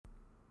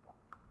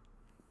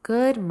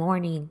Good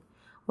morning.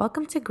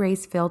 Welcome to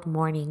Grace Filled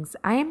Mornings.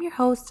 I am your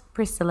host,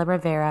 Priscilla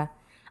Rivera.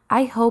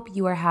 I hope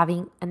you are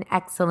having an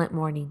excellent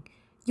morning.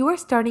 You are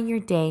starting your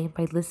day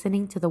by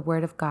listening to the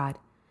Word of God.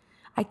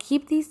 I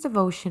keep these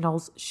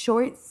devotionals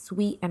short,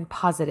 sweet, and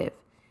positive.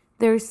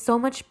 There is so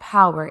much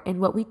power in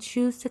what we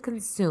choose to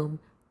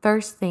consume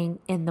first thing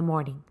in the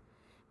morning.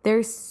 There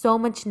is so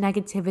much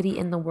negativity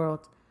in the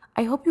world.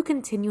 I hope you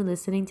continue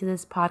listening to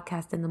this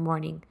podcast in the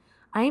morning.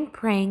 I am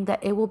praying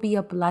that it will be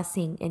a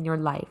blessing in your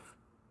life.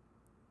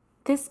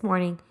 This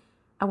morning,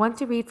 I want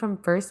to read from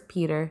 1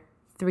 Peter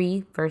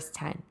 3, verse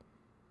 10.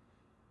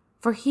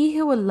 For he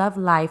who would love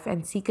life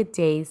and seek good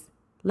days,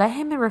 let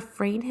him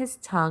refrain his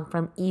tongue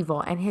from evil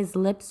and his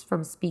lips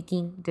from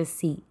speaking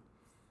deceit.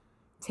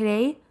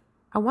 Today,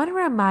 I want to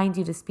remind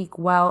you to speak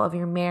well of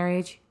your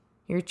marriage,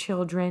 your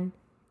children,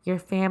 your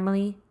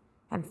family,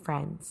 and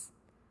friends.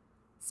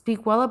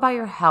 Speak well about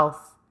your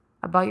health,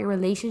 about your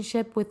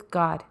relationship with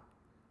God.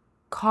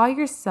 Call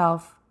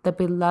yourself the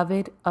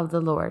beloved of the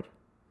Lord.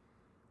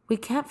 We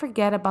can't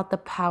forget about the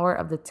power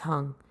of the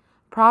tongue.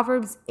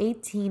 Proverbs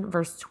 18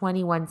 verse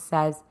 21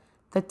 says,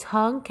 "The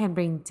tongue can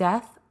bring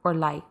death or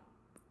life."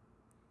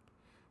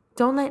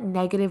 Don't let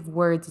negative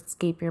words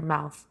escape your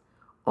mouth.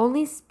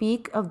 Only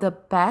speak of the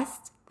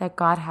best that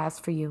God has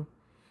for you.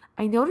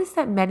 I noticed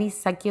that many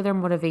secular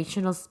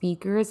motivational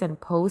speakers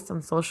and posts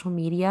on social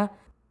media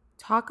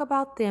talk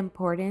about the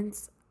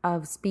importance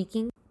of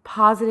speaking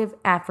positive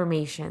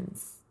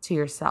affirmations to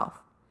yourself.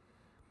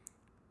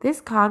 This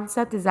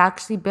concept is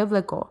actually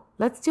biblical.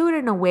 Let's do it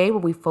in a way where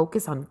we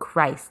focus on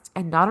Christ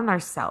and not on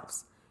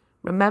ourselves.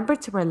 Remember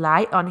to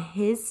rely on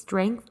His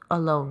strength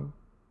alone.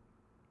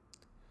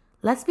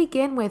 Let's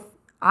begin with,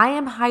 I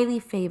am highly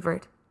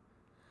favored.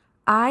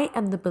 I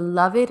am the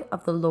beloved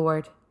of the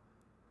Lord.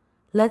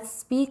 Let's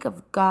speak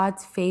of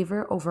God's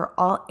favor over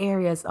all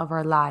areas of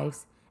our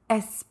lives,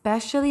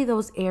 especially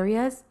those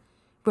areas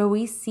where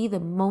we see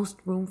the most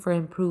room for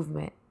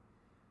improvement.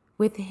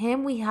 With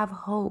Him, we have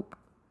hope.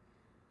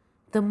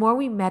 The more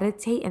we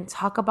meditate and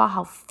talk about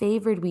how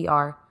favored we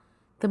are,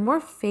 the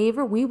more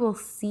favor we will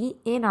see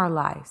in our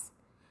lives.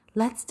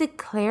 Let's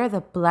declare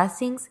the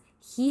blessings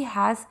He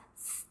has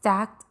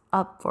stacked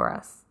up for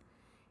us.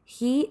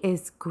 He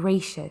is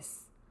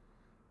gracious.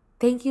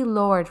 Thank you,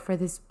 Lord, for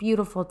this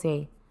beautiful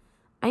day.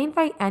 I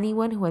invite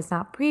anyone who has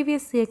not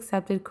previously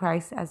accepted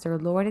Christ as their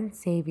Lord and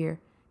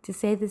Savior to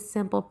say this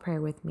simple prayer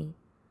with me.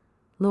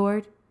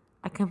 Lord,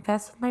 I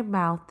confess with my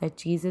mouth that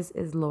Jesus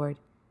is Lord,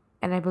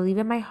 and I believe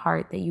in my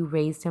heart that you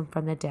raised him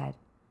from the dead.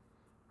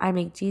 I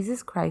make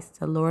Jesus Christ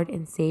the Lord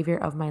and Savior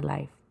of my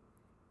life.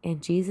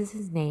 In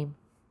Jesus' name,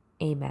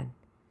 amen.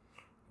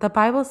 The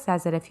Bible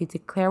says that if you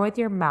declare with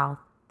your mouth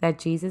that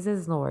Jesus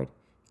is Lord,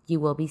 you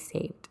will be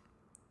saved.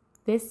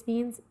 This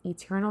means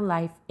eternal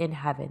life in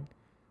heaven.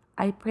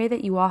 I pray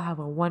that you all have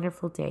a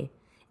wonderful day,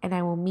 and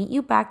I will meet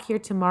you back here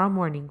tomorrow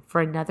morning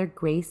for another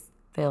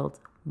grace-filled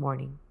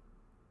morning.